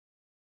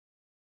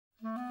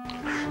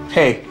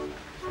Hey,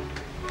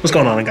 what's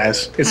going on,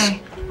 guys? It's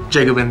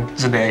Jacob and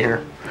Zendaya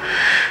here.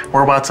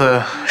 We're about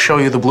to show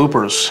you the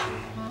bloopers.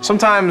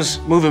 Sometimes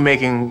movie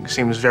making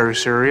seems very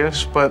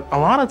serious, but a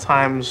lot of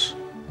times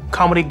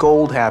comedy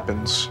gold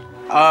happens.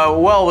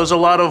 Well, there's a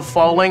lot of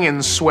falling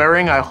and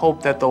swearing. I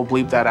hope that they'll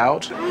bleep that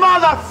out.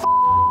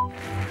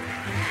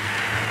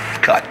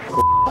 Cut.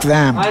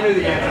 Them. I knew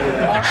the answer to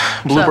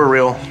that. Blooper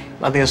reel.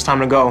 I think it's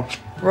time to go.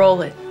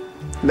 Roll it.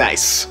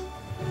 Nice.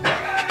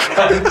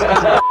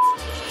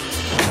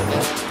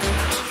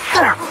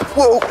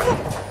 Whoa.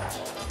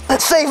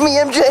 Save me,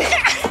 MJ.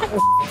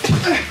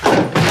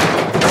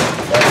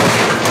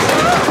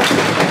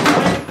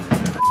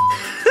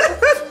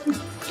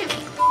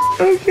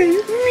 Okay,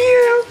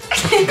 meow.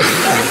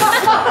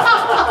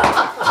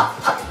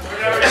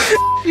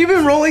 You've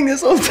been rolling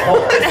this whole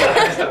time.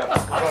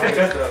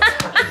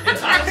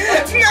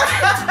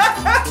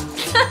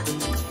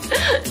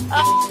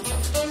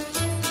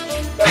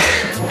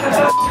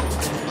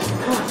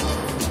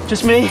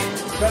 Just me?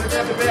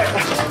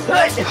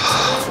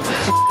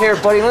 Here,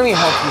 buddy, let me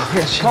help you.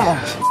 Here, come on.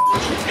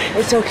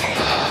 It's okay.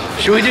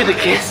 Should we do the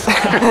kiss?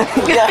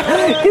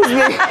 Yeah, kiss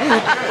me.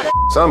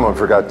 Someone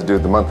forgot to do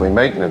the monthly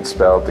maintenance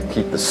spell to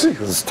keep the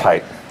seals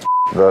tight.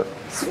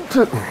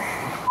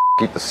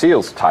 Keep the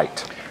seals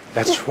tight.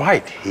 That's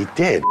right, he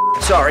did.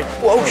 Sorry.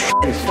 Whoa,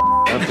 shit.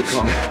 Have to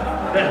come.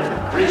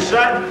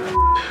 Reset.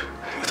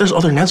 If there's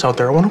other Neds out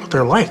there, I wonder what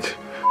they're like.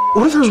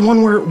 What if there's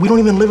one where we don't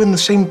even live in the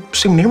same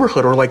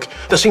neighborhood or like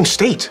the same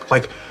state?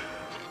 Like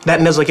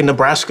that Ned's like in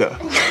Nebraska,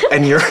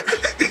 and you're.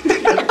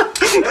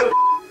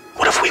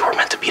 What if we were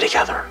meant to be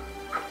together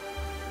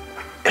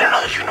in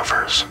another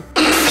universe?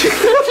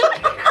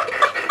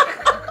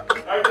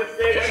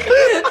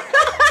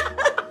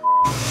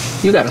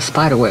 You got a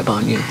spider web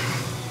on you.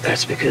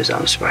 That's because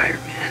I'm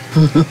Spider-Man.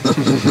 I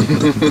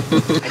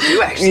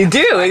do actually. You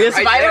do. There's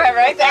a spider web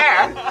right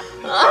there.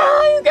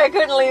 Oh, I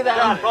couldn't leave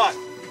that.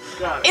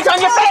 It's on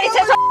your face.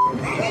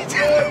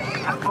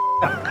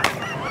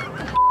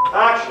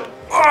 Action.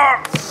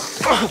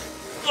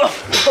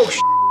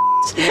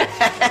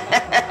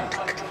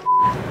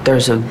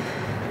 There's a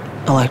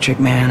electric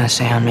man, a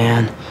sand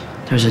man,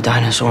 there's a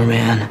dinosaur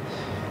man,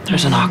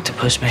 there's an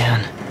octopus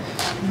man,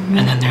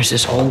 and then there's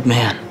this old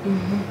man.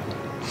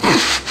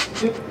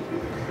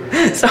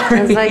 Sorry.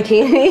 It was like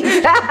it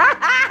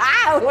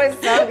was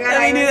so good.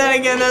 Let me do that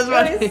again. That's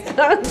funny. It was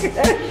so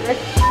good.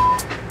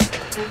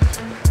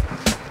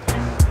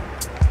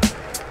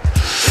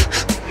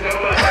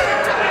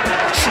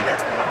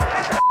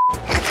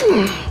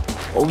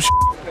 Oh,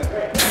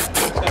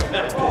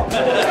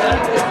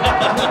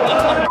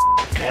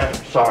 I'm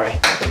sorry.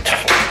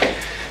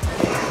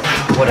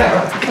 whatever.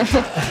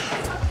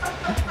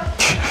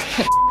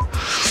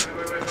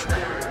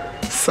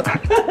 Sorry.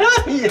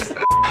 Yes.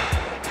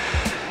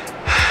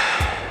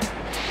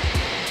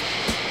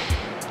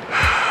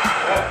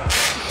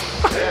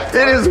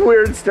 It is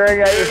weird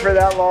staring at you for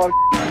that long.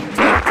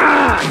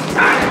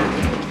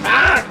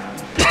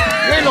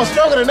 You ain't no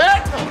stronger than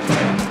that.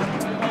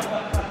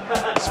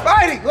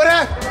 Spidey, what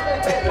happened?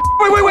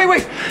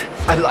 Wait.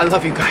 I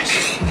love you guys.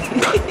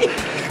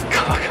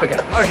 Come on.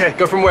 Okay,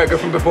 go from where? Go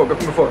from before.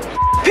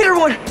 Peter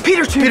 1,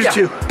 Peter 2. Peter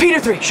 2. Peter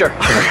 3. Sure.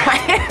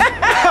 Okay.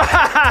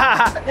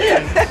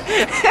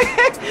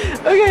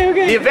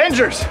 The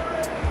Avengers.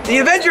 The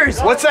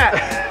Avengers. What's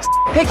that?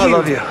 Thank you. I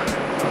love you.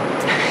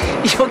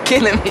 You're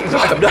killing me, bro.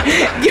 I'm not.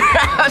 You're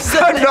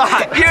absolutely. I'm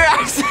not. You're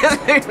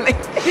absolutely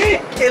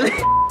killing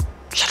me.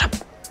 Shut up.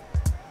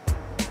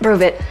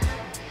 Prove it.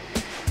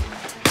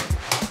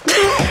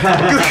 I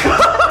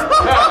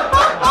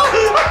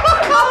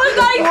was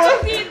like,